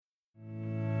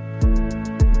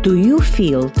Do you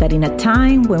feel that in a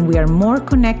time when we are more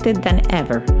connected than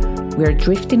ever, we are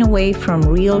drifting away from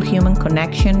real human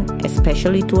connection,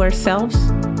 especially to ourselves?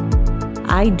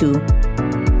 I do.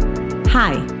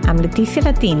 Hi, I'm Leticia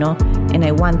Latino, and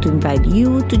I want to invite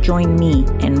you to join me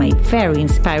and my very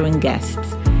inspiring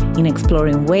guests in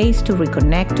exploring ways to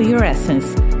reconnect to your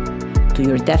essence, to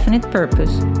your definite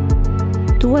purpose,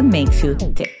 to what makes you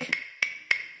tick.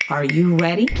 Are you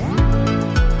ready?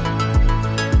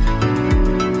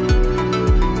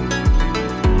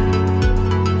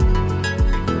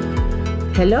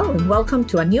 Hello, and welcome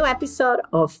to a new episode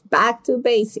of Back to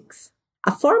Basics.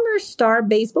 A former star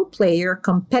baseball player,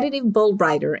 competitive bull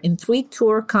rider, and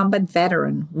three-tour combat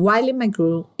veteran, Wylie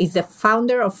McGraw is the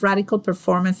founder of Radical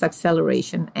Performance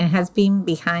Acceleration and has been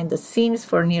behind the scenes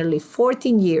for nearly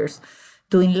 14 years,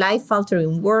 doing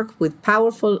life-altering work with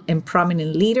powerful and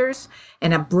prominent leaders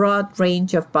and a broad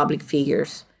range of public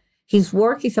figures. His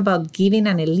work is about giving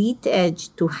an elite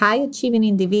edge to high-achieving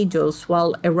individuals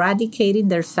while eradicating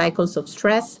their cycles of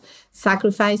stress,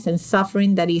 sacrifice, and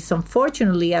suffering that is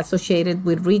unfortunately associated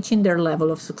with reaching their level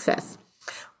of success.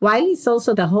 Wylie is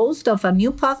also the host of a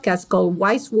new podcast called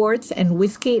Wise Words and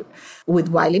Whiskey with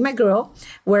Wylie McGraw,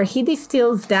 where he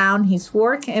distills down his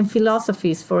work and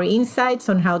philosophies for insights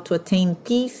on how to attain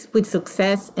peace with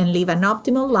success and live an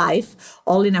optimal life,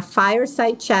 all in a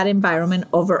fireside chat environment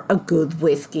over a good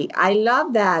whiskey. I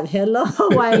love that. Hello,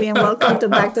 Wylie, and welcome to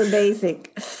Back to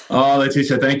Basic. Oh,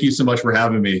 Leticia, thank you so much for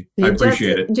having me. I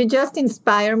appreciate it. You just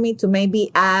inspire me to maybe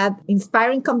add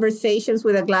Inspiring Conversations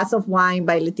with a Glass of Wine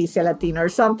by Leticia Latino or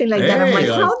something like that. I'm like,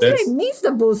 how did I miss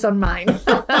the booze on mine?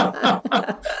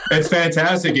 It's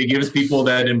fantastic. It gives people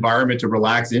that environment to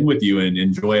relax in with you and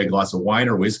enjoy a glass of wine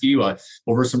or whiskey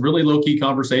over some really low-key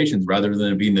conversations rather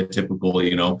than being the typical,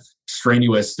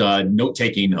 strenuous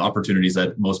note-taking opportunities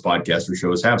that most podcasts or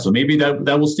shows have. So maybe that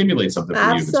will stimulate something for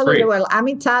you. Absolutely. Well, I'm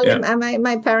Italian. Yeah. And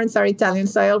my parents are Italian.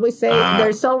 So I always say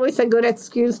there's always a good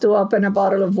excuse to open a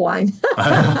bottle of wine.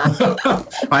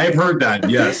 I have heard that,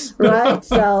 yes. Right.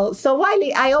 So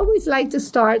Wylie, I always like to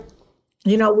start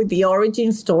with the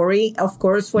origin story. Of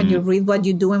course, when you read what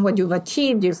you do and what you've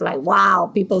achieved, you're like, wow,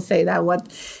 people say that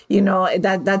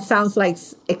that sounds like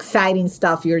exciting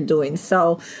stuff you're doing.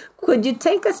 So could you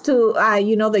take us to,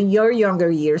 your younger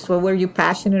years? What were you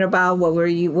passionate about? Were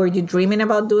you dreaming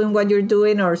about doing what you're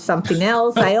doing or something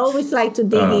else? I always like to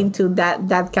dig into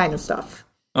that kind of stuff.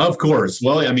 Of course.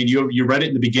 Well, I mean, you read it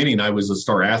in the beginning. I was a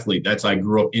star athlete. I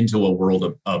grew up into a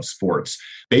world of sports.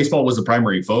 Baseball was the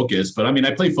primary focus, but I mean,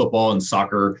 I played football and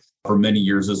soccer for many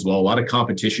years as well. A lot of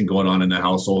competition going on in the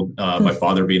household. My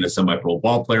father being a semi-pro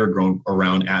ball player, growing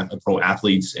around pro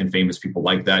athletes and famous people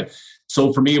like that.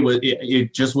 So for me,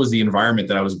 it just was the environment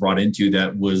that I was brought into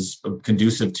that was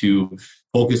conducive to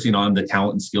focusing on the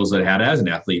talent and skills that I had as an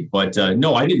athlete. But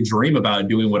no, I didn't dream about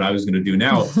doing what I was going to do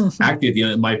now. Actually, at the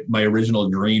end, my original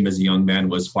dream as a young man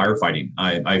was firefighting.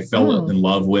 I fell in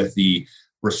love with the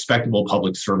respectable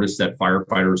public service that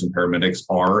firefighters and paramedics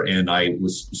are. And I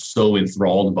was so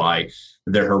enthralled by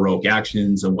their heroic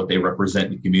actions and what they represent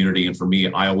in the community. And for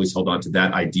me, I always held on to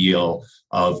that ideal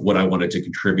of what I wanted to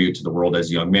contribute to the world as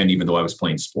a young man, even though I was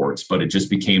playing sports. But it just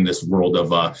became this world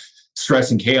of stress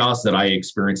and chaos that I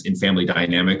experienced in family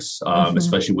dynamics,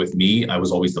 especially with me. I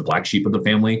was always the black sheep of the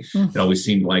family. It always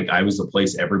seemed like I was the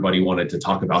place everybody wanted to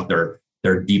talk about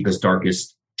their deepest,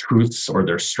 darkest truths or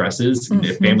their stresses. And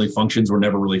family functions were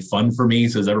never really fun for me,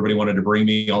 because everybody wanted to bring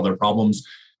me all their problems,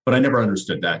 but I never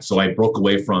understood that. So I broke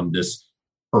away from this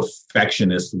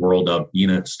perfectionist world of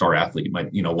being a star athlete,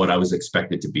 what I was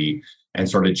expected to be, and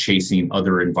started chasing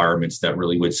other environments that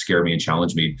really would scare me and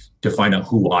challenge me to find out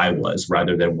who I was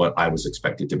rather than what I was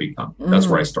expected to become. That's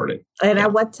where I started. And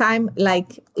at what time,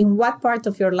 in what part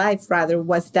of your life, rather,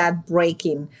 was that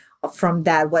breaking from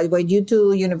that? Were you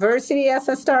to university as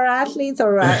a star athlete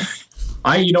or?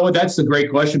 That's a great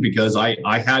question, because I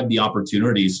had the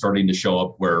opportunities starting to show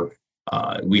up where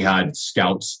we had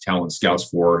talent scouts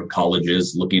for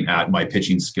colleges looking at my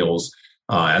pitching skills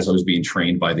as I was being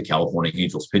trained by the California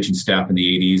Angels pitching staff in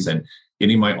the 80s and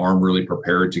getting my arm really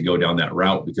prepared to go down that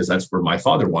route, because that's where my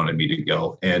father wanted me to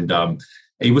go. And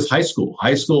it was high school.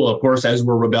 High school, of course, as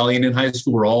we're rebelling in high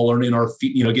school, we're all learning our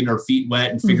feet, getting our feet wet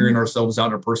and figuring ourselves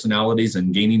out, our personalities,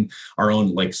 and gaining our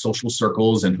own social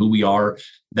circles and who we are.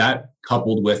 That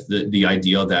coupled with the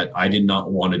idea that I did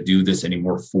not want to do this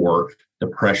anymore for the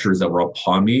pressures that were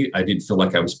upon me. I didn't feel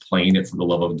like I was playing it for the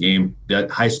love of the game. That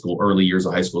early years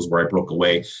of high school is where I broke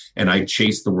away, and I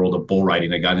chased the world of bull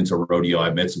riding. I got into rodeo.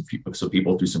 I met some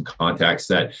people through some contacts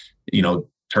that,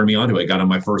 turned me onto it. Got on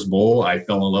my first bull. I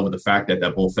fell in love with the fact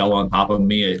that bull fell on top of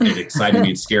me. It excited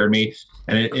me. It scared me.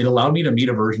 And it allowed me to meet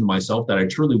a version of myself that I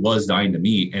truly was dying to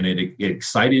meet. And it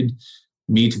excited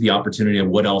me to the opportunity of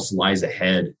what else lies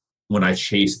ahead when I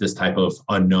chase this type of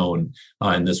unknown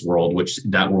in this world, which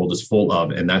that world is full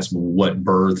of. And that's what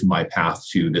birthed my path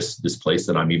to this place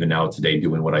that I'm even now today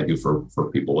doing what I do for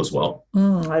people as well.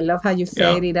 I love how you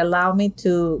say it. It allowed me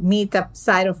to meet a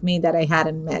side of me that I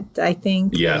hadn't met.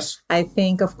 Yes. I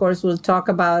think, of course, we'll talk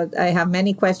about, I have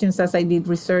many questions as I did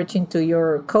research into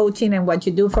your coaching and what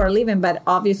you do for a living, but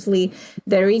obviously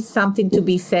there is something to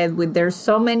be said with there's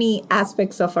so many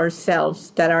aspects of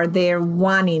ourselves that are there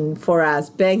wanting for us,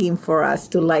 begging for us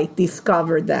to like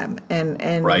discover them.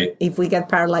 And right. If we get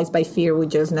paralyzed by fear, we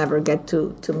just never get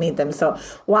to meet them. So,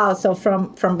 wow. So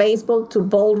from baseball to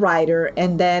bull rider,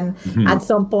 and then at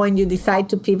some point you decide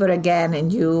to pivot again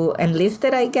and you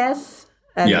enlisted, I guess.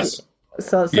 Yes.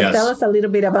 So tell us a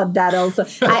little bit about that also.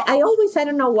 I always, I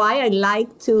don't know why I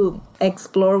like to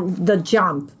explore the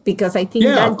jump, because I think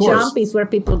that jump is where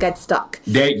people get stuck.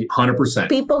 100%.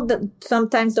 People that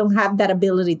sometimes don't have that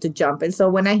ability to jump. And so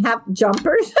when I have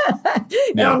jumpers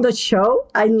on the show,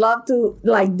 I love to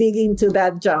like dig into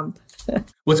that jump.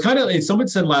 What's kind of, someone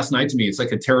said last night to me, it's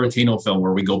like a Tarantino film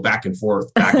where we go back and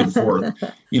forth,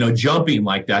 jumping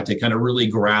like that to kind of really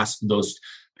grasp those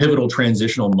pivotal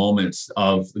transitional moments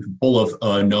of full of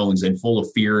unknowns and full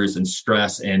of fears and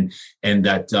stress and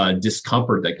that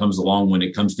discomfort that comes along when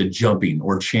it comes to jumping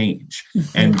or change.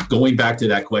 And going back to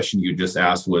that question you just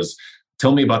asked was,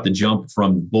 tell me about the jump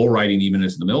from bull riding even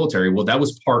into the military. Well, that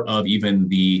was part of even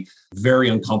the very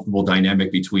uncomfortable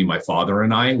dynamic between my father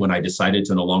and I when I decided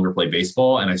to no longer play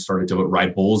baseball and I started to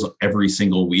ride bulls every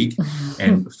single week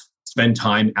and spend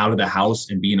time out of the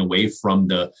house and being away from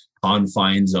the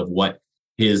confines of what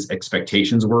his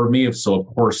expectations were of me. So of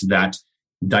course that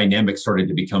dynamic started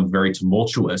to become very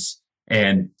tumultuous.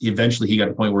 And eventually he got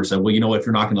to the point where he said, well, if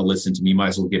you're not going to listen to me, you might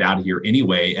as well get out of here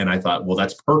anyway. And I thought, well,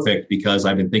 that's perfect because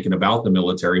I've been thinking about the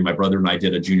military. My brother and I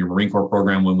did a junior Marine Corps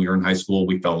program when we were in high school.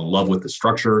 We fell in love with the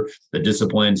structure, the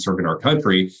discipline, serving our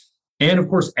country. And of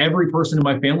course, every person in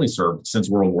my family served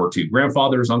since World War II,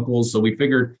 grandfathers, uncles. So we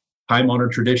figured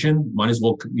time-honored tradition, might as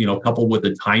well, couple with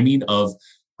the timing of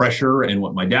pressure and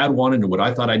what my dad wanted and what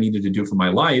I thought I needed to do for my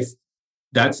life.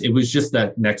 It was just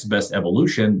that next best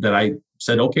evolution that I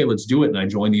said, okay, let's do it. And I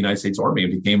joined the United States Army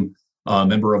and became a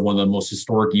member of one of the most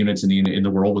historic units in the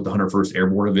world with the 101st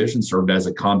Airborne Division, served as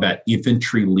a combat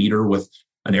infantry leader with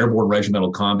an airborne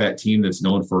regimental combat team that's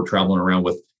known for traveling around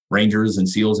with Rangers and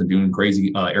SEALs and doing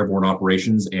crazy airborne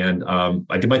operations. And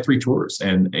I did my 3 tours.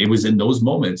 And it was in those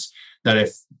moments that I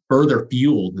further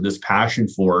fueled this passion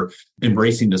for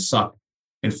embracing the suck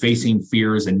and facing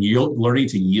fears and learning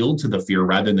to yield to the fear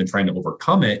rather than trying to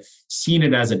overcome it, seeing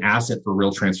it as an asset for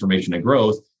real transformation and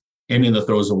growth. And in the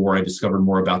throes of war, I discovered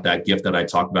more about that gift that I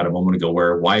talked about a moment ago,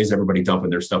 where why is everybody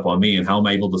dumping their stuff on me? And how am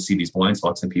I able to see these blind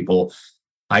spots in people?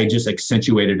 I just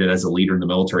accentuated it as a leader in the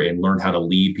military and learned how to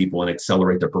lead people and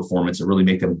accelerate their performance and really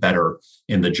make them better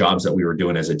in the jobs that we were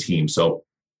doing as a team. So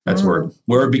that's where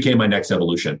it became my next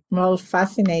evolution. Well,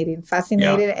 fascinating.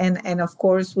 Yeah. And of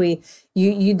course,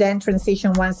 you then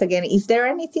transition once again. Is there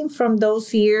anything from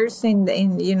those years in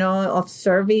of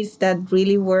service that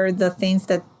really were the things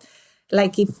that,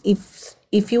 like,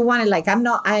 if you wanted, like, I'm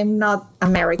not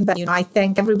American, but I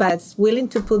thank everybody that's willing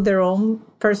to put their own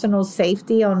personal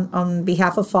safety on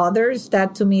behalf of others.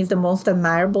 That to me is the most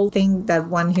admirable thing that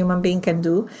one human being can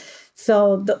do.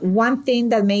 So the one thing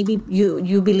that maybe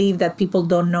you believe that people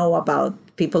don't know about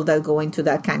people that go into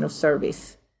that kind of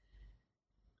service.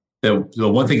 The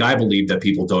one thing I believe that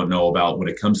people don't know about when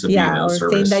it comes to being in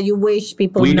service. Thing that you wish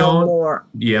people know more.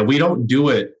 Yeah, we don't do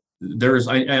it.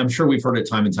 I'm sure we've heard it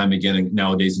time and time again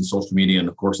nowadays in social media. And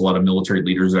of course, a lot of military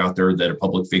leaders out there that are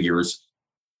public figures.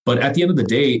 But at the end of the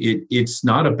day, it's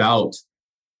not about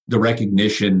the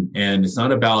recognition, and it's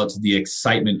not about the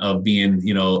excitement of being,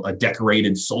 a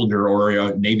decorated soldier or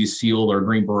a Navy SEAL or a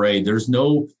Green Beret. There's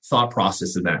no thought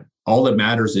process in that. All that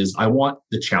matters is I want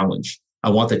the challenge. I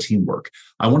want the teamwork.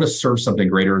 I want to serve something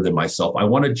greater than myself. I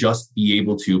want to just be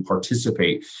able to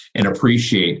participate and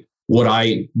appreciate what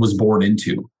I was born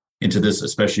into this,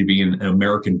 especially being an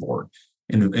American born,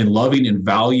 and loving and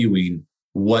valuing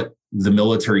what the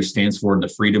military stands for and the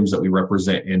freedoms that we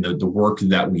represent and the work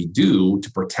that we do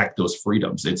to protect those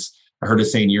freedoms. I heard a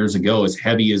saying years ago, as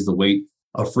heavy as the weight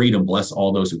of freedom, bless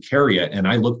all those who carry it. And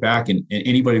I look back and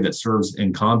anybody that serves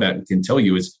in combat can tell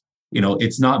you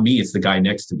it's not me, it's the guy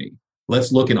next to me.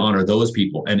 Let's look and honor those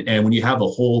people. And when you have a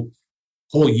whole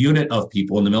unit of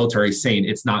people in the military saying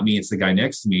it's not me, it's the guy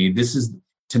next to me,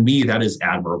 to me, that is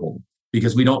admirable.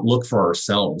 Because we don't look for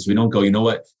ourselves. We don't go,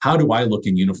 how do I look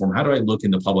in uniform? How do I look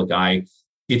in the public eye?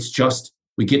 It's just,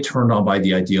 we get turned on by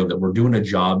the idea that we're doing a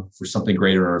job for something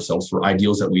greater in ourselves, for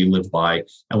ideals that we live by.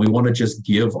 And we want to just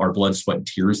give our blood, sweat, and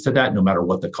tears to that, no matter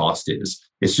what the cost is.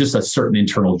 It's just a certain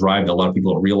internal drive that a lot of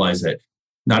people don't realize that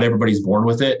not everybody's born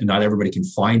with it and not everybody can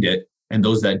find it. And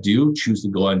those that do choose to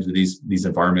go into these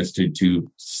environments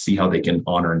to see how they can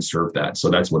honor and serve that.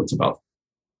 So that's what it's about.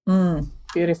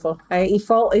 Beautiful.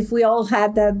 If we all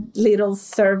had that little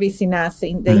service in us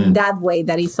in that way,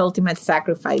 that is ultimate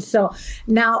sacrifice. So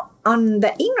now on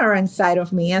the ignorant side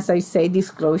of me, as I say,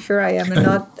 disclosure,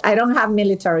 I don't have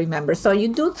military members. So you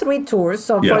do 3 tours.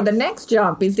 So for the next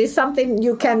jump, is this something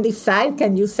you can decide?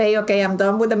 Can you say, okay, I'm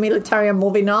done with the military, I'm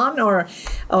moving on? Or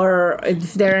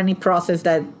is there any process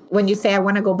that when you say I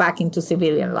want to go back into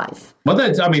civilian life? Well,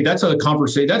 that's a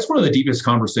conversation. That's one of the deepest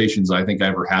conversations I think I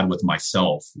ever had with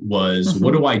myself was,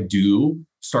 what do I do?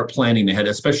 Start planning ahead,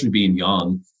 especially being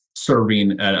young,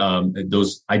 serving at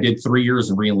those. I did 3 years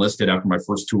and re-enlisted after my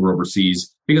first tour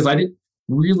overseas because I didn't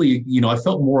really, I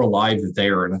felt more alive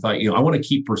there. And I thought, I want to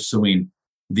keep pursuing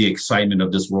the excitement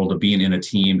of this world of being in a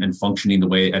team and functioning the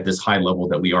way at this high level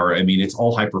that we are. I mean, it's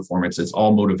all high performance. It's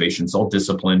all motivation. It's all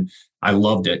discipline. I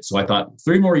loved it. So I thought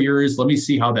 3 more years, let me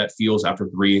see how that feels after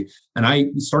 3. And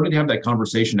I started to have that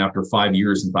conversation after 5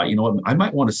 years and thought, you know what, I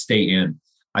might want to stay in.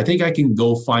 I think I can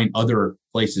go find other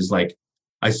places. Like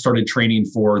I started training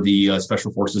for the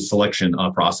Special Forces selection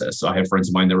process. So I had friends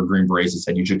of mine that were Green Berets that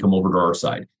said, you should come over to our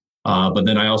side. But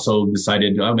then I also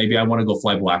decided, maybe I want to go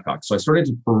fly Blackhawk. So I started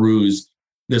to peruse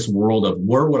this world of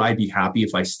where would I be happy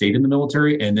if I stayed in the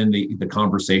military? And then the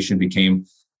conversation became,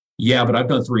 but I've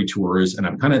done 3 tours and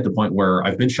I'm kind of at the point where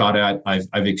I've been shot at.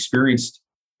 I've experienced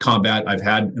combat. I've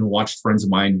had and watched friends of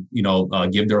mine,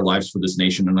 give their lives for this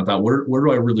nation. And I thought, where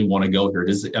do I really want to go here?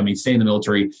 Staying in the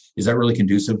military, is that really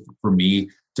conducive for me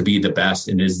to be the best?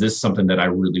 And is this something that I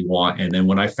really want? And then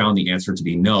when I found the answer to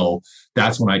be no,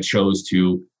 that's when I chose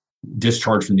to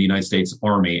discharge from the United States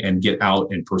Army and get out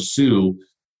and pursue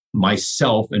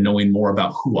myself and knowing more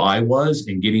about who I was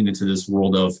and getting into this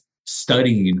world of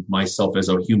studying myself as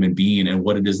a human being and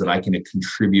what it is that I can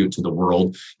contribute to the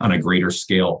world on a greater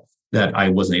scale that I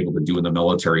wasn't able to do in the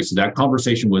military. So that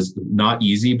conversation was not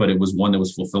easy, but it was one that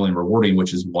was fulfilling and rewarding,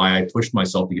 which is why I pushed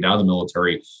myself to get out of the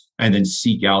military and then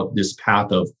seek out this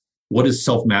path of what is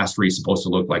self-mastery supposed to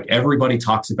look like. Everybody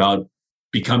talks about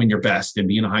becoming your best and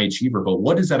being a high achiever, but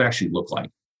what does that actually look like?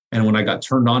 And when I got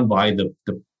turned on by the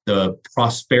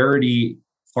prosperity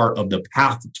part of the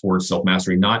path towards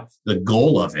self-mastery, not the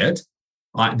goal of it,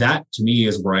 that to me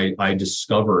is where I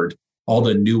discovered all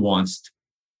the nuanced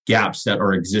gaps that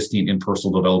are existing in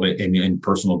personal development and in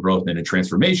personal growth and in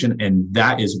transformation. And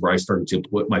that is where I started to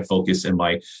put my focus and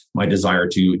my desire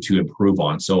to improve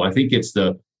on. So I think it's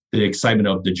the excitement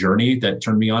of the journey that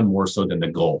turned me on more so than the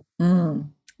goal.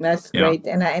 That's great.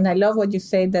 And I love what you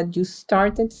say, that you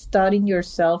started studying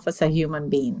yourself as a human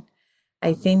being.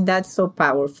 I think that's so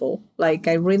powerful. Like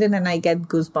I read it and I get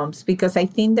goosebumps because I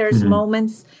think there's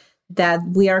moments that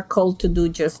we are called to do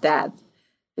just that,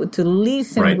 to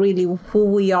listen really who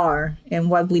we are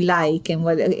and what we like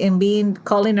and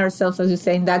calling ourselves, as you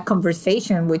say, in that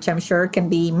conversation, which I'm sure can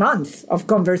be months of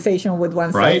conversation with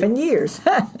oneself and years.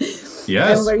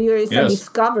 Yes. And where it's a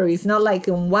discovery. It's not like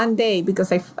in one day,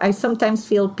 because I sometimes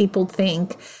feel people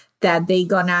think that they're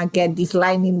gonna get this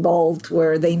lightning bolt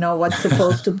where they know what's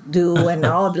supposed to do and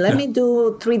let me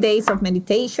do 3 days of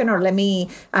meditation or let me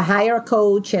hire a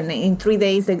coach and in 3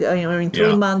 days or in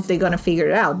 3 months they're gonna figure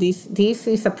it out. This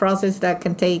is a process that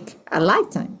can take a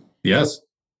lifetime. Yes.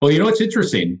 Well, it's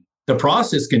interesting. The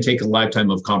process can take a lifetime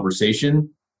of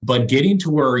conversation, but getting to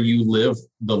where you live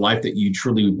the life that you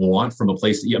truly want from a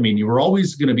place, you're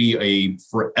always going to be a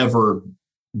forever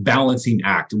balancing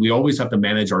act. We always have to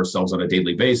manage ourselves on a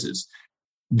daily basis.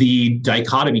 The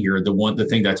dichotomy here, the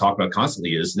thing that I talk about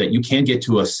constantly is that you can get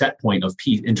to a set point of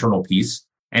peace, internal peace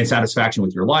and satisfaction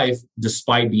with your life,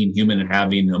 despite being human and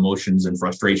having emotions and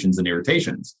frustrations and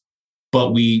irritations.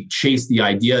 But we chase the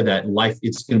idea that life,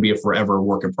 it's going to be a forever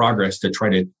work in progress to try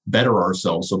to better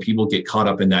ourselves. So people get caught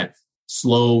up in that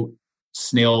slow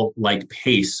snail-like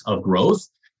pace of growth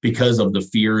because of the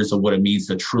fears of what it means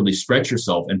to truly stretch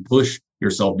yourself and push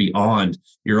yourself beyond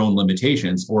your own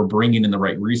limitations, or bringing in the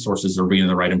right resources or being in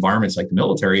the right environments like the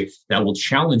military that will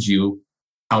challenge you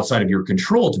outside of your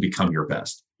control to become your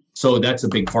best. So that's a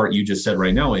big part you just said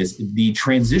right now is the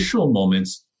transitional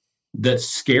moments, the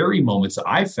scary moments that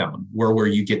I've found where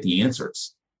you get the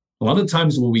answers. A lot of the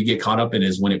times what we get caught up in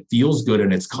is when it feels good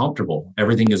and it's comfortable,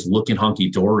 everything is looking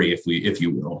hunky-dory, if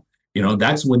you will.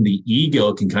 That's when the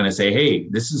ego can kind of say, hey,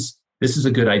 this is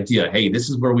a good idea. Hey, this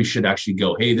is where we should actually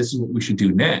go. Hey, this is what we should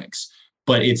do next.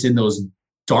 But it's in those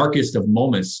darkest of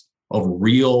moments of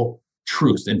real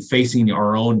truth and facing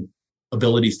our own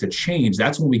abilities to change,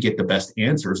 that's when we get the best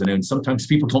answers. And then sometimes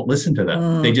people don't listen to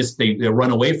them. They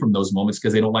run away from those moments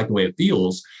because they don't like the way it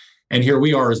feels. And here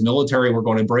we are as military, we're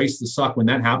going to embrace the suck. When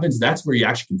that happens, that's where you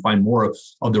actually can find more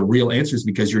of the real answers,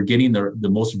 because you're getting the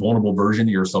most vulnerable version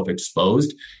of yourself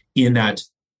exposed in that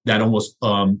almost,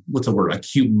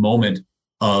 acute moment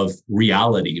of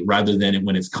reality, rather than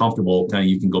when it's comfortable, kind of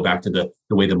you can go back to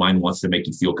the way the mind wants to make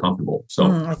you feel comfortable.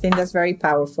 So I think that's very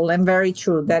powerful and very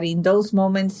true, that in those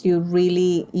moments you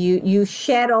really, you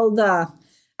shed all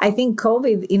I think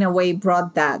COVID in a way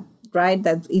brought that, right?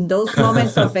 That in those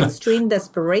moments of extreme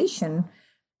desperation,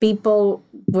 people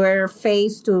were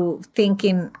faced to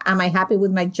thinking, am I happy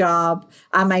with my job?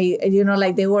 Am I,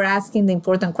 they were asking the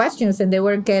important questions, and they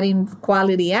were getting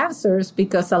quality answers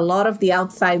because a lot of the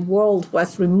outside world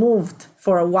was removed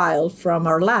for a while from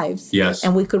our lives. Yes.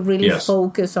 And we could really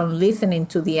focus on listening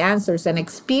to the answers and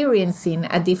experiencing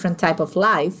a different type of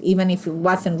life, even if it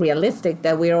wasn't realistic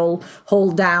that we're all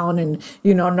holed down and,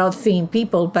 not seeing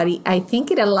people. But I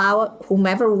think it allowed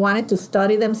whomever wanted to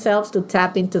study themselves to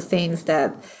tap into things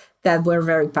that were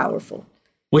very powerful.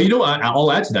 Well,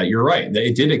 I'll add to that. You're right.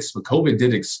 COVID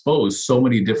did expose so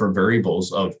many different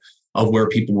variables of where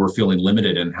people were feeling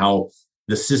limited and how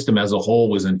the system as a whole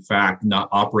was in fact not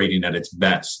operating at its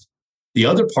best. The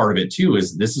other part of it too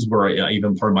is, this is where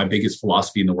even part of my biggest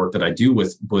philosophy in the work that I do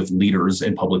with leaders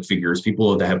and public figures,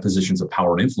 people that have positions of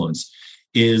power and influence,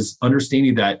 is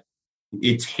understanding that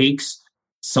it takes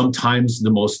sometimes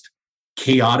the most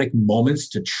chaotic moments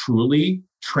to truly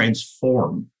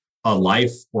transform a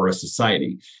life or a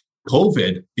society.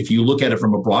 COVID, if you look at it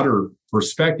from a broader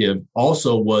perspective,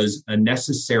 also was a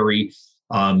necessary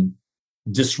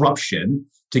disruption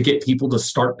to get people to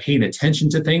start paying attention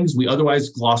to things we otherwise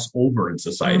gloss over in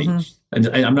society. And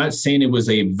I'm not saying it was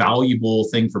a valuable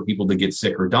thing for people to get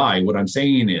sick or die. What I'm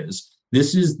saying is,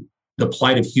 this is the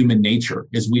plight of human nature,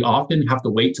 is we often have to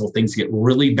wait till things get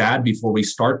really bad before we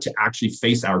start to actually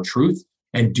face our truth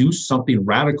and do something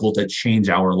radical to change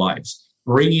our lives.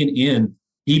 Bringing in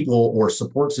people or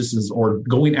support systems or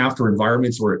going after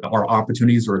environments or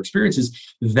opportunities or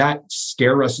experiences that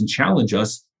scare us and challenge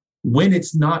us when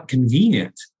it's not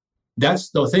convenient. That's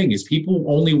the thing, is people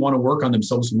only want to work on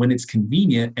themselves when it's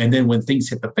convenient. And then when things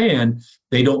hit the fan,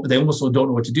 they almost don't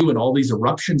know what to do. And all these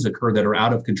eruptions occur that are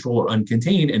out of control or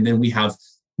uncontained. And then we have,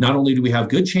 not only do we have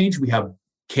good change, we have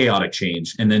chaotic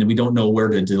change. And then we don't know where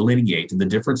to delineate the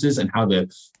differences and how to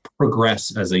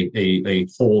progress as a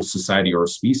whole society or a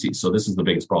species. So this is the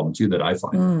biggest problem too that I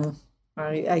find.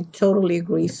 I totally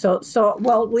agree. So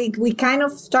well, we kind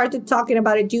of started talking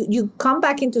about it. You come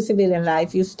back into civilian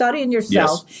life, you study in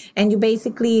yourself, and you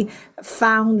basically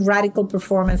found radical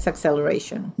performance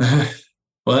acceleration.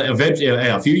 Well, eventually,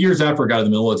 a few years after I got out of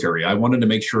the military, I wanted to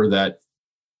make sure that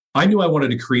I knew I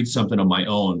wanted to create something of my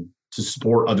own to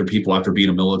support other people after being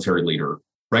a military leader,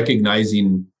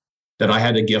 recognizing that I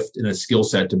had a gift and a skill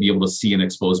set to be able to see and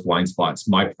expose blind spots.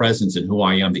 My presence and who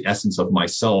I am, the essence of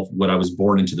myself, what I was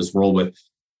born into this world with,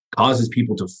 causes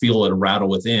people to feel and rattle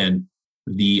within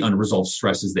the unresolved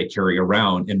stresses they carry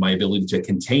around. And my ability to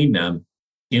contain them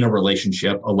in a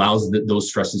relationship allows those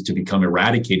stresses to become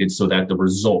eradicated, so that the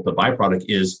result, the byproduct,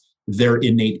 is their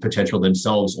innate potential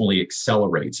themselves only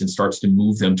accelerates and starts to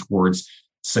move them towards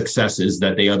successes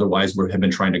that they otherwise have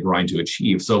been trying to grind to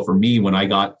achieve. So for me, when I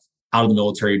got out of the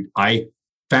military, I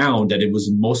found that it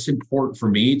was most important for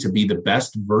me to be the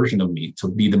best version of me, to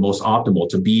be the most optimal,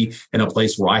 to be in a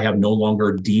place where I have no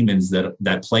longer demons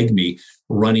that plague me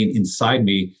running inside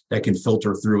me that can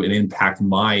filter through and impact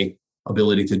my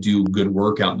ability to do good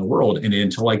work out in the world. And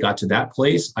until I got to that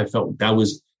place, I felt that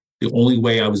was the only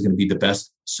way I was going to be the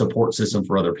best support system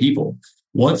for other people.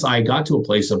 Once I got to a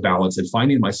place of balance and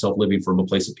finding myself living from a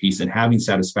place of peace and having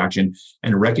satisfaction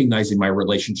and recognizing my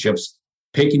relationships,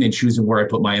 picking and choosing where I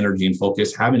put my energy and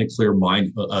focus, having a clear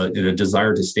mind and a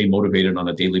desire to stay motivated on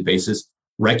a daily basis,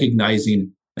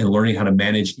 recognizing and learning how to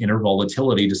manage inner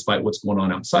volatility despite what's going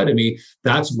on outside of me,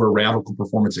 that's where radical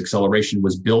performance acceleration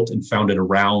was built and founded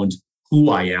around who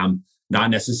I am, not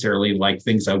necessarily like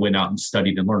things I went out and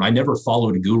studied and learned. I never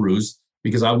followed gurus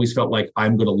because I always felt like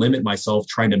I'm going to limit myself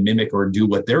trying to mimic or do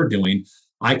what they're doing.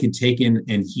 I could take in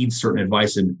and heed certain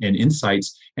advice and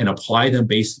insights and apply them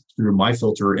based through my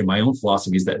filter and my own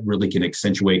philosophies that really can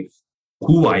accentuate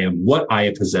who I am, what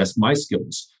I possess, my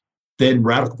skills. Then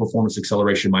radical performance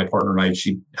acceleration, my partner and I,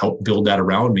 she helped build that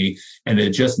around me. And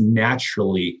it just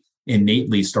naturally,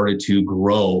 innately started to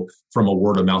grow from a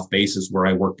word of mouth basis where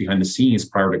I worked behind the scenes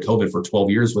prior to COVID for 12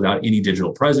 years without any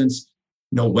digital presence,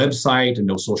 no website and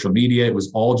no social media. It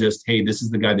was all just, hey, this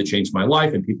is the guy that changed my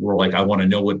life. And people were like, I want to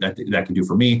know what that can do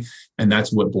for me. And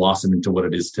that's what blossomed into what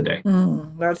it is today.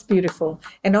 That's beautiful.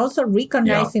 And also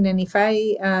recognizing, and if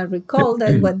I recall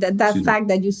that fact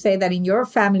that you say that in your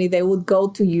family, they would go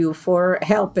to you for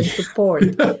help and support.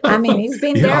 I mean, it's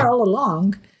been there all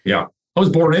along. Yeah. I was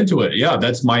born into it. Yeah,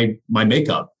 that's my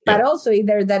makeup. But also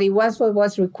either that it was what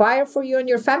was required for you and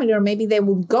your family, or maybe they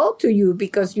would go to you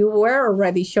because you were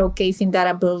already showcasing that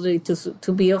ability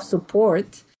to be of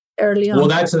support early on. Well,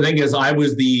 that's the thing is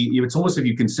it's almost, if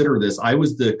you consider this, I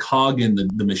was the cog in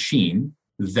the machine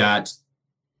that,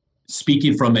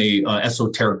 speaking from a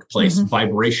esoteric place,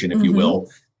 vibration, if you will,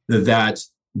 that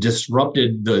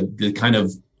disrupted the kind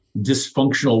of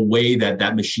dysfunctional way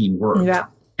that machine worked. Yeah.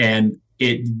 And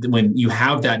when you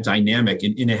have that dynamic,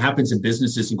 and it happens in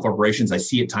businesses and corporations, I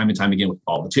see it time and time again with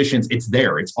politicians. It's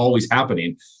there. It's always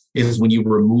happening. Is when you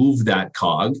remove that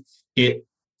cog, it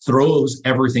throws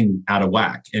everything out of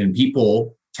whack. And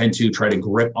people tend to try to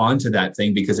grip onto that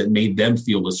thing because it made them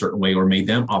feel a certain way or made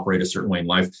them operate a certain way in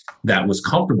life that was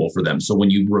comfortable for them. So when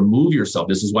you remove yourself,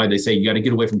 this is why they say you got to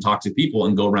get away from toxic people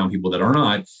and go around people that are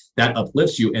not. That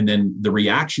uplifts you. And then the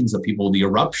reactions of people, the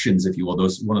eruptions, if you will,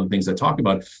 those one of the things I talk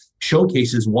about,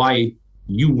 showcases why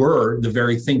you were the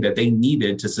very thing that they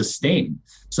needed to sustain.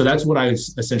 So that's what I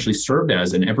essentially served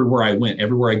as. And everywhere I went,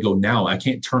 everywhere I go now, I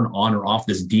can't turn on or off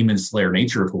this demon slayer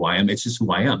nature of who I am. It's just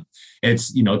who I am. And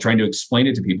it's, trying to explain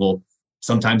it to people.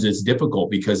 Sometimes it's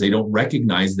difficult because they don't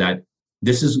recognize that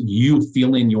this is you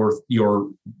feeling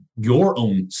your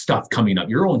own stuff coming up,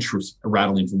 your own truths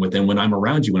rattling from within. When I'm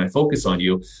around you, when I focus on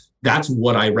you, that's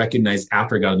what I recognized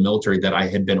after I got in the military that I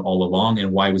had been all along,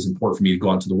 and why it was important for me to go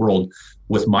out to the world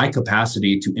with my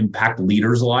capacity to impact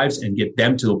leaders' lives and get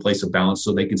them to a place of balance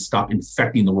so they can stop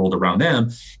infecting the world around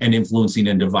them and influencing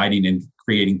and dividing and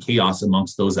creating chaos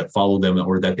amongst those that follow them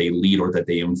or that they lead or that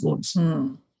they influence.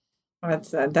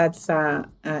 That's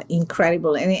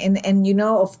incredible. And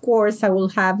of course, I will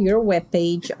have your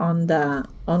webpage on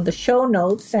the show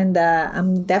notes, and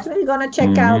I'm definitely going to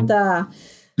check out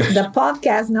the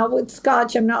podcast, not with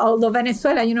Scotch. Although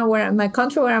Venezuela, where my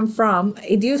country where I'm from,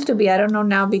 it used to be, I don't know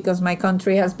now because my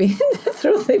country has been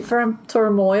through different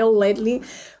turmoil lately,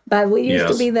 but we used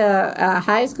to be the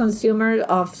highest consumer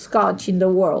of Scotch in the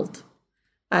world.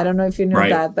 I don't know if you know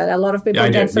that, but a lot of people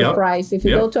get surprised. If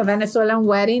you go to a Venezuelan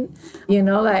wedding,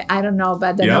 I don't know,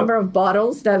 but the number of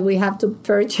bottles that we have to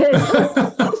purchase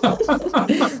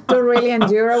to really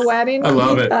endure a wedding. I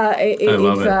love it. I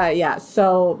love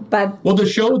it. Well, the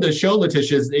show,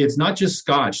 Letitia, it's not just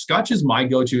Scotch. Scotch is my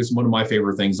go-to. It's one of my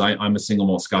favorite things. I'm a single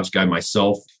malt Scotch guy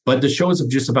myself, but the show is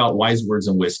just about wise words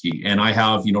and whiskey. And I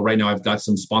have, right now I've got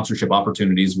some sponsorship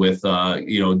opportunities with,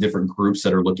 different groups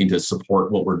that are looking to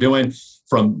support what we're doing,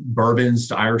 from bourbons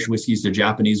to Irish whiskeys to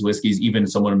Japanese whiskeys. Even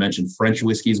someone mentioned French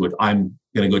whiskeys, which I'm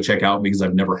going to go check out because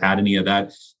I've never had any of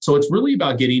that. So it's really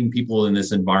about getting people in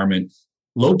this environment,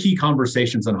 low-key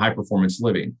conversations on high-performance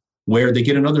living, where they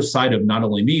get another side of not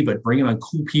only me, but bringing on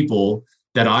cool people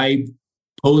that I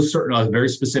pose a very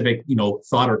specific,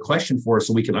 thought or question for,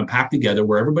 so we can unpack together,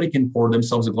 where everybody can pour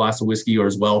themselves a glass of whiskey or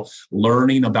as well,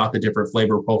 learning about the different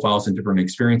flavor profiles and different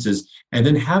experiences, and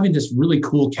then having this really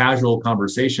cool, casual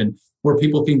conversation where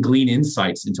people can glean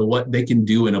insights into what they can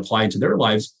do and apply into their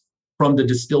lives from the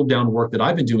distilled down work that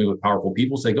I've been doing with powerful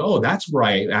people. Say, oh, that's where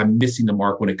I'm missing the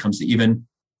mark when it comes to even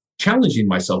challenging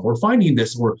myself or finding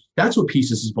this, or that's what peace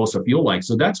is supposed to feel like.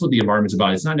 So that's what the environment's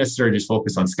about. It's not necessarily just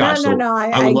focused on Scotch. No.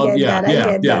 I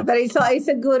get that. But it's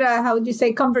a good, how would you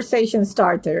say, conversation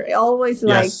starter. I always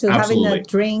like to having a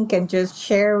drink and just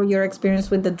share your experience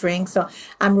with the drink. So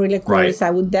I'm really curious. I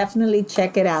would definitely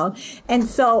check it out. And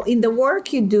so in the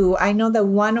work you do, I know that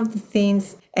one of the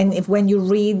things, and when you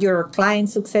read your client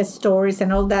success stories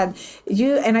and all that,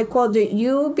 and I quote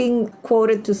you being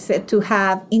quoted to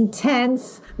have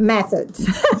intense methods.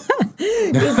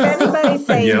 If anybody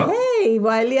say, hey,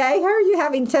 Wylie, I heard you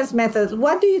have intense methods,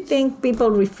 what do you think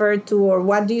people refer to, or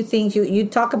what do you think you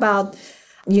talk about,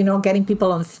 getting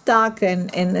people unstuck?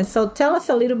 And so tell us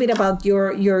a little bit about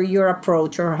your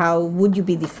approach, or how would you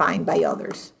be defined by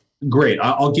others? Great.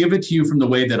 I'll give it to you from the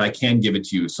way that I can give it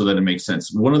to you so that it makes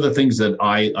sense. One of the things that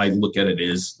I look at it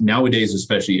is, nowadays,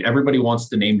 especially, everybody wants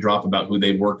to name drop about who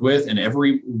they've worked with, and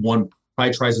everyone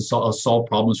probably tries to solve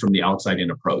problems from the outside in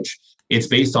approach. It's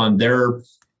based on their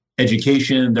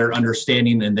education, their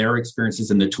understanding, and their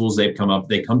experiences and the tools they've come up.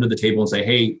 They come to the table and say,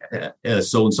 hey,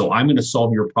 so-and-so, I'm going to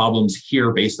solve your problems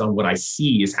here based on what I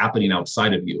see is happening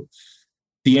outside of you.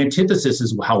 The antithesis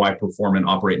is how I perform and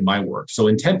operate in my work. So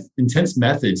intense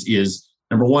methods is,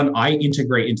 number one, I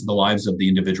integrate into the lives of the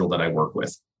individual that I work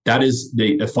with. That is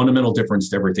a fundamental difference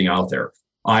to everything out there.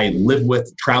 I live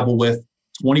with, travel with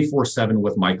 24/7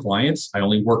 with my clients. I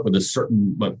only work with a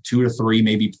certain 2 or 3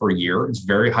 maybe per year. It's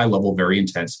very high level, very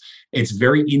intense. It's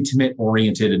very intimate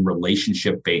oriented and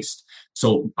relationship based.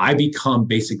 So I become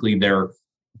basically their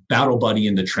battle buddy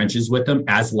in the trenches with them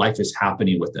as life is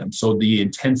happening with them. So the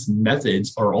intense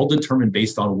methods are all determined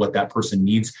based on what that person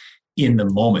needs in the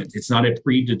moment. It's not a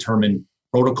predetermined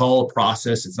protocol,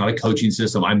 process. It's not a coaching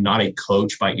system. I'm not a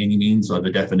coach by any means of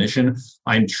the definition.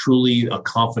 I'm truly a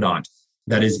confidant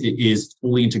that is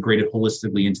fully integrated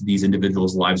holistically into these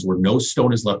individuals' lives where no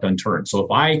stone is left unturned. So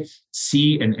if I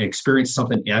see and experience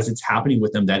something as it's happening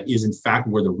with them, that is in fact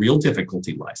where the real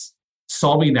difficulty lies.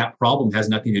 Solving that problem has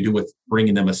nothing to do with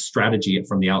bringing them a strategy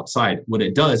from the outside. What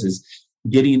it does is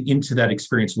getting into that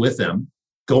experience with them,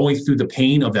 going through the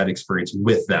pain of that experience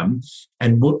with them,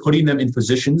 and putting them in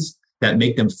positions that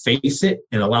make them face it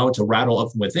and allow it to rattle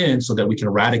up from within so that we can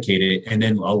eradicate it. And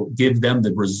then I'll give them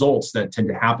the results that tend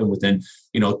to happen within,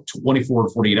 24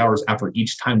 to 48 hours after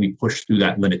each time we push through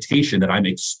that limitation that I'm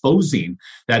exposing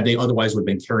that they otherwise would have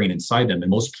been carrying inside them.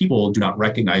 And most people do not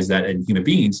recognize that in human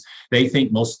beings. They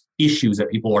think most issues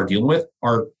that people are dealing with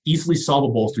are easily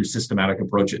solvable through systematic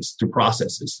approaches, through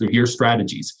processes, through here's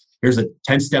strategies. Here's a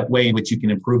 10-step way in which you can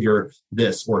improve your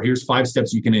this, or here's 5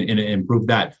 steps you can improve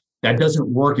that. That doesn't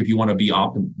work if you want to be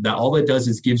optimal. That all it does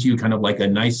is gives you kind of like a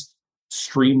nice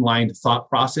streamlined thought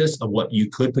process of what you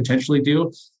could potentially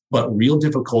do. But real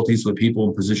difficulties with people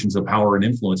in positions of power and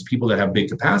influence, people that have big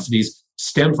capacities,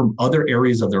 stem from other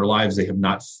areas of their lives they have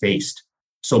not faced.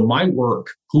 So my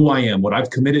work, who I am, what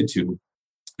I've committed to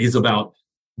is about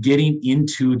getting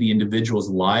into the individual's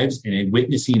lives and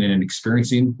witnessing and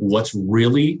experiencing what's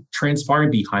really transpiring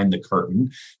behind the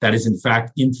curtain that is in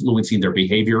fact influencing their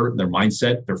behavior, their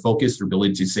mindset, their focus, their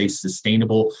ability to say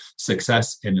sustainable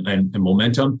success and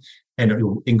momentum,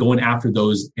 and going after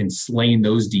those and slaying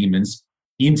those demons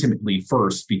intimately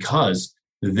first, because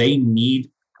they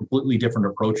need completely different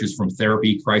approaches from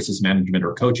therapy, crisis management,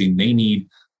 or coaching. They need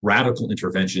radical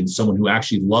intervention, someone who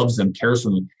actually loves them, cares for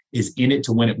them, is in it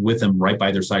to win it with them right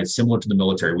by their side, similar to the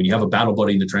military. When you have a battle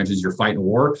buddy in the trenches, you're fighting a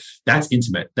war, that's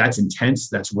intimate, that's intense,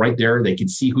 that's right there. They can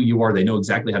see who you are. They know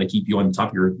exactly how to keep you on the top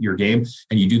of your game.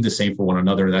 And you do the same for one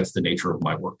another. That's the nature of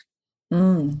my work.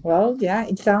 Well, yeah,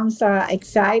 it sounds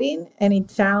exciting. And it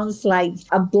sounds like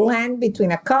a blend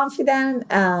between a confidant,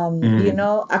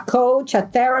 a coach, a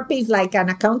therapist, like an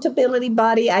accountability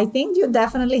buddy. I think you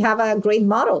definitely have a great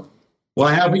model. Well,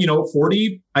 I have,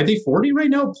 40 right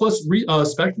now, plus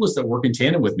specialists that work in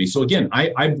tandem with me. So again,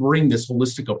 I bring this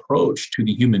holistic approach to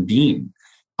the human being.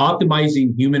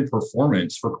 Optimizing human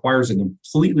performance requires a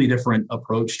completely different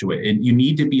approach to it. And you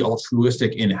need to be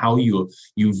altruistic in how you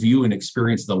view and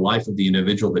experience the life of the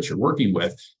individual that you're working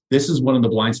with. This is one of the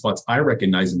blind spots I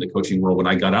recognize in the coaching world when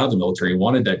I got out of the military and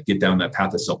wanted to get down that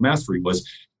path of self-mastery was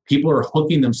people are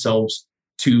hooking themselves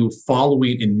to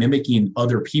following and mimicking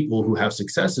other people who have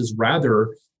successes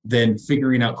rather than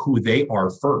figuring out who they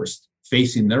are first,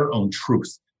 facing their own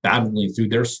truth, battling through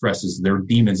their stresses, their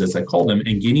demons, as I call them,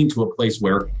 and getting to a place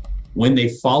where when they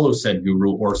follow said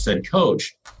guru or said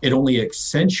coach, it only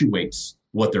accentuates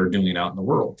what they're doing out in the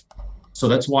world. So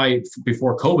that's why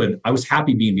before COVID, I was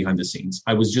happy being behind the scenes.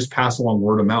 I was just passed along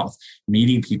word of mouth,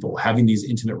 meeting people, having these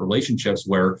intimate relationships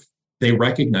where they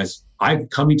recognize I'm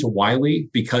coming to Wylie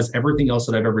because everything else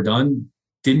that I've ever done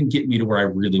didn't get me to where I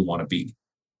really want to be.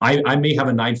 I may have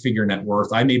a 9-figure net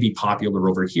worth. I may be popular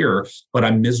over here, but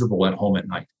I'm miserable at home at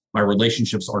night. My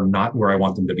relationships are not where I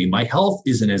want them to be. My health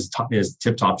isn't as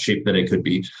tip-top shape that it could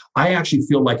be. I actually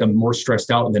feel like I'm more stressed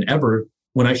out than ever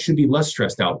when I should be less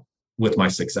stressed out with my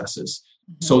successes.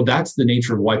 Mm-hmm. So that's the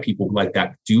nature of why people like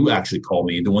that do actually call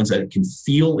me, the ones that can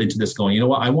feel into this going, you know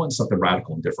what, I want something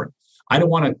radical and different. I don't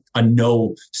want to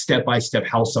know step-by-step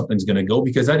how something's going to go,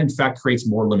 because that in fact creates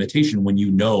more limitation when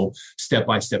you know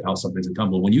step-by-step how something's going to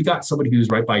come. But when you got somebody who's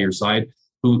right by your side,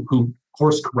 who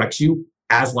course corrects you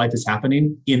as life is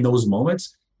happening in those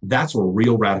moments, that's where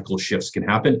real radical shifts can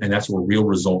happen. And that's where real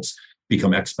results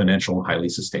become exponential and highly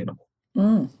sustainable.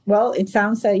 Well, it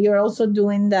sounds like you're also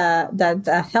doing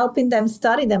that helping them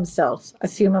study themselves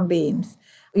as human beings.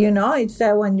 It's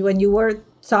when you were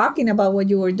talking about what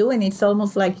you were doing, it's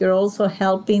almost like you're also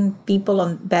helping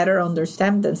people better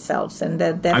understand themselves. And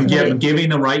that definitely... I'm giving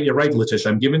the right, you're right,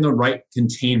 Letitia, I'm giving the right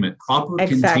containment. Proper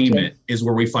containment is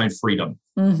where we find freedom.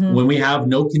 Mm-hmm. When we have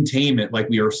no containment, like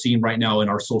we are seeing right now in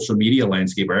our social media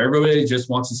landscape, where everybody just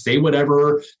wants to say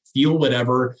whatever, feel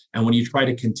whatever. And when you try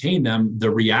to contain them, the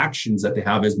reactions that they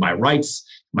have is my rights,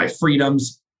 my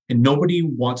freedoms. And nobody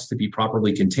wants to be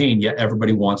properly contained, yet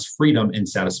everybody wants freedom and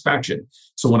satisfaction.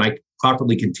 So when I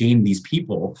properly contain these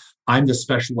people. I'm the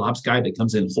special ops guy that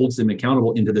comes in, holds them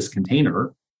accountable into this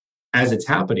container as it's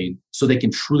happening so they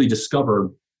can truly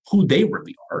discover who they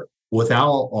really are without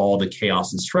all the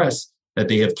chaos and stress that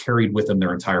they have carried with them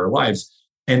their entire lives.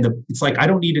 And it's like, I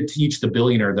don't need to teach the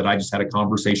billionaire that I just had a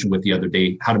conversation with the other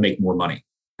day how to make more money.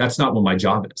 That's not what my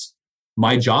job is.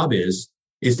 My job is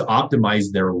to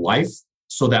optimize their life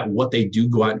so that what they do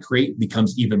go out and create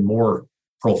becomes even more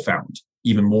profound,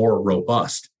 even more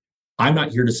robust. I'm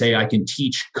not here to say I can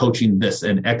teach coaching this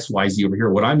and XYZ over here.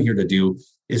 What I'm here to do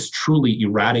is truly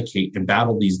eradicate and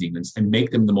battle these demons and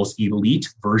make them the most elite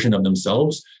version of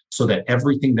themselves so that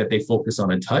everything that they focus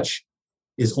on and touch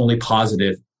is only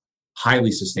positive,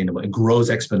 highly sustainable. It grows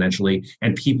exponentially,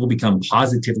 and people become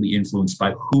positively influenced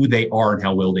by who they are and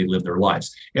how well they live their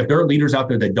lives. If there are leaders out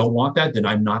there that don't want that, then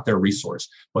I'm not their resource.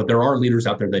 But there are leaders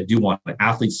out there that do want it,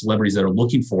 athletes, celebrities that are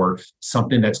looking for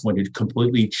something that's going to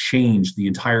completely change the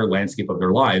entire landscape of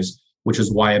their lives, which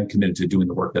is why I'm committed to doing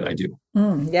the work that I do.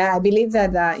 Yeah, I believe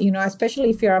that,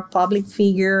 especially if you're a public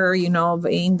figure, in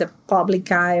the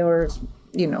public eye or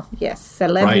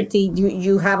celebrity, right.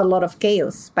 You have a lot of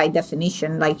chaos by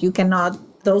definition. Like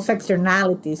those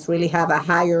externalities really have a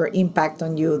higher impact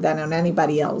on you than on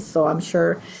anybody else. So I'm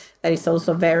sure that it's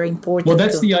also very important. Well,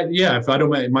 that's if I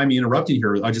don't mind me interrupting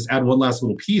here, I'll just add one last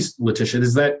little piece, Letitia,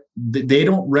 is that they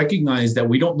don't recognize that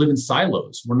we don't live in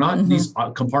silos. We're not these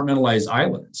compartmentalized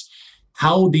islands.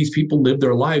 How these people live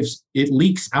their lives, it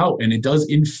leaks out and it does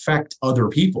infect other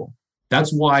people.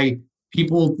 That's why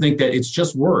people think that it's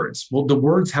just words. Well, the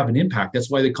words have an impact.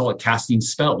 That's why they call it casting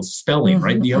spelling,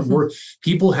 right? You have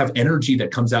people have energy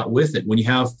that comes out with it. When you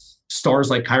have stars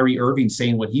like Kyrie Irving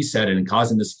saying what he said and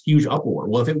causing this huge uproar.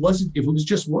 Well, if it was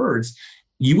just words,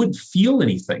 you wouldn't feel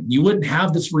anything. You wouldn't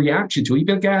have this reaction to it. You'd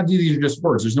be like, these are just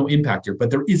words. There's no impact here. But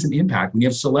there is an impact when you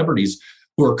have celebrities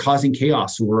who are causing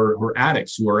chaos, who are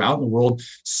addicts, who are out in the world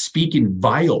speaking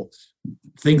vile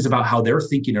things about how they're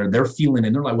thinking or they're feeling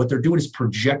in their life. What they're doing is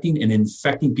projecting and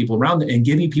infecting people around them and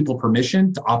giving people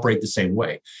permission to operate the same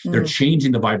way. They're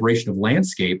changing the vibration of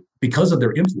landscape because of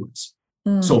their influence.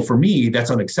 So for me,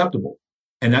 that's unacceptable.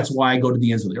 And that's why I go to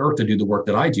the ends of the earth to do the work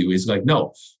that I do. Is like,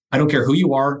 no, I don't care who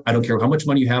you are. I don't care how much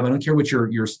money you have. I don't care what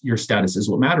your status is.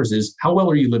 What matters is how well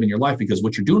are you living your life? Because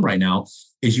what you're doing right now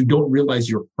is you don't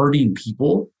realize you're hurting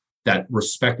people that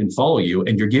respect and follow you.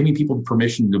 And you're giving people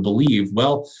permission to believe,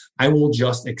 well, I will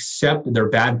just accept their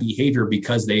bad behavior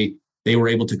because they were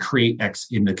able to create X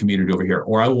in the community over here.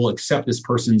 Or I will accept this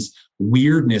person's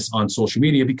weirdness on social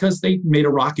media because they made a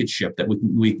rocket ship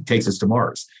that takes us to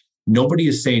Mars. Nobody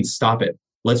is saying, stop it.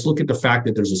 Let's look at the fact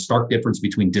that there's a stark difference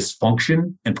between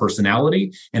dysfunction and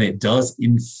personality, and it does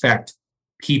infect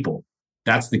people.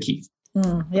 That's the key.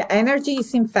 Yeah, energy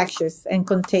is infectious and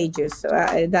contagious.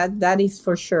 That is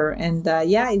for sure. And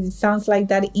it sounds like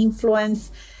that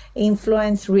influence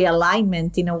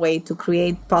realignment in a way to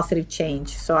create positive change.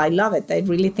 So I love it. I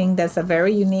really think that's a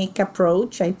very unique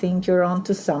approach. I think you're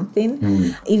onto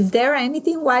something. Is there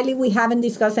anything, Wylie, we haven't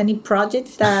discussed, any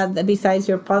projects that besides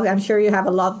your podcast? I'm sure you have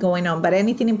a lot going on, but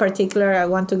anything in particular? I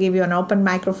want to give you an open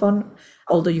microphone,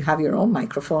 although you have your own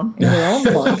microphone in your own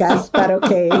podcast, but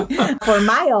okay. For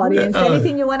my audience,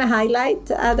 anything you want to highlight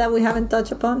that we haven't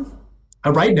touched upon?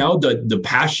 Right now, the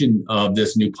passion of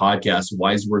this new podcast,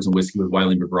 Wise Words and Whiskey with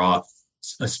Wylie McGraw,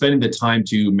 spending the time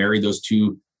to marry those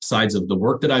two sides of the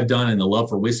work that I've done and the love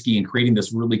for whiskey and creating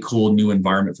this really cool new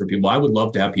environment for people. I would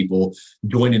love to have people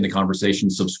join in the conversation,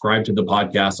 subscribe to the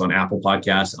podcast on Apple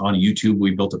Podcasts, on YouTube.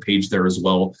 We built a page there as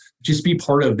well. Just be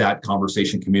part of that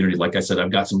conversation community. Like I said,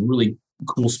 I've got some really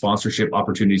cool sponsorship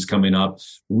opportunities coming up,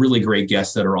 really great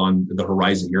guests that are on the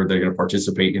horizon here. They're going to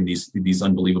participate in these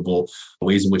unbelievable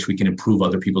ways in which we can improve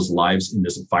other people's lives in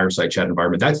this fireside chat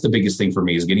environment. That's the biggest thing for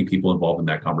me, is getting people involved in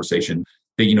that conversation.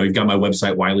 You've got my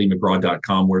website,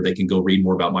 WylieMcGraw.com, where they can go read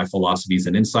more about my philosophies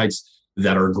and insights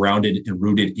that are grounded and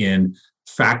rooted in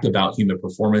fact about human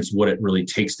performance, what it really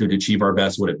takes to achieve our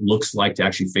best, what it looks like to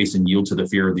actually face and yield to the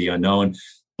fear of the unknown.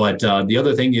 But the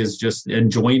other thing is just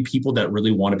enjoying people that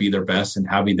really want to be their best and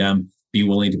having them be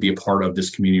willing to be a part of this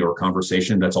community or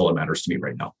conversation. That's all that matters to me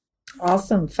right now.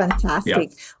 Awesome.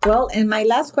 Fantastic. Yeah. Well, and my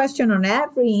last question on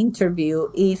every interview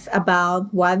is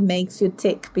about what makes you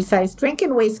tick. Besides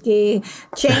drinking whiskey,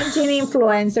 changing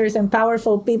influencers and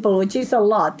powerful people, which is a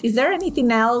lot. Is there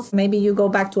anything else? Maybe you go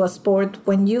back to a sport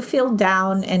when you feel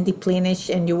down and depleted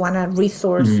and you want to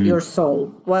resource your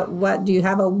soul. What do you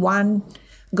have, a one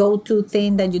go-to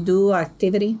thing that you do,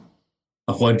 activity?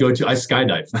 I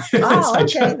skydive. Oh,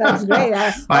 okay, that's great.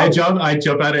 I jump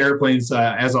out of airplanes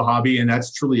as a hobby, and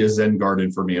that's truly a Zen garden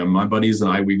for me. My buddies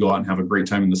and I, we go out and have a great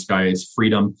time in the sky. It's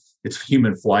freedom. It's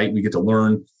human flight. We get to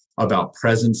learn about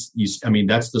presence.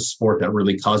 That's the sport that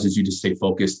really causes you to stay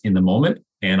focused in the moment.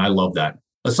 And I love that.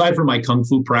 Aside from my Kung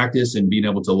Fu practice and being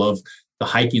able to love the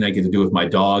hiking I get to do with my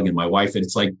dog and my wife,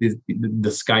 it's like the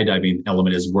skydiving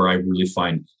element is where I really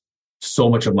find so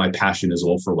much of my passion as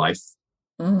well for life.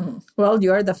 Well,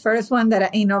 you're the first one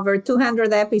that in over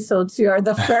 200 episodes, you're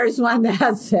the first one that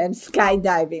has said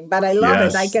skydiving. But I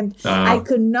love it. I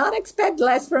could not expect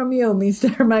less from you,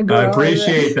 Mr. McGraw. I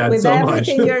appreciate that so much. With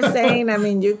everything you're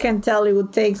saying, you can tell it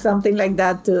would take something like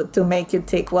that to make you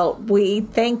tick. Well, we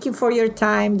thank you for your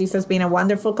time. This has been a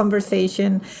wonderful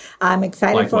conversation. I'm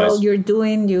excited Likewise. for all you're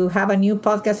doing. You have a new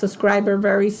podcast subscriber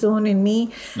very soon in me.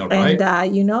 Right.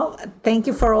 And, thank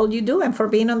you for all you do and for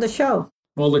being on the show.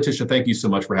 Well, Leticia, thank you so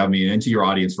much for having me, and to your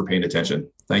audience for paying attention.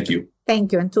 Thank you.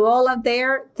 Thank you. And to all out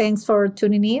there, thanks for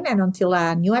tuning in. And until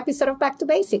a new episode of Back to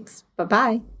Basics.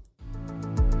 Bye-bye.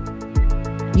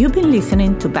 You've been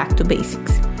listening to Back to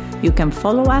Basics. You can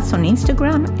follow us on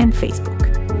Instagram and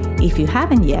Facebook. If you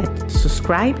haven't yet,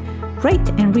 subscribe, rate,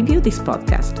 and review this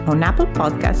podcast on Apple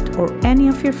Podcast or any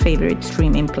of your favorite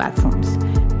streaming platforms.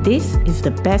 This is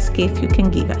the best gift you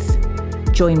can give us.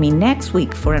 Join me next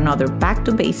week for another Back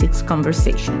to Basics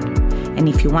conversation. And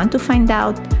if you want to find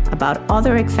out about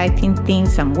other exciting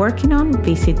things I'm working on,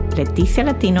 visit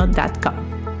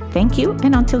leticialatino.com. Thank you,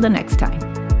 and until the next time.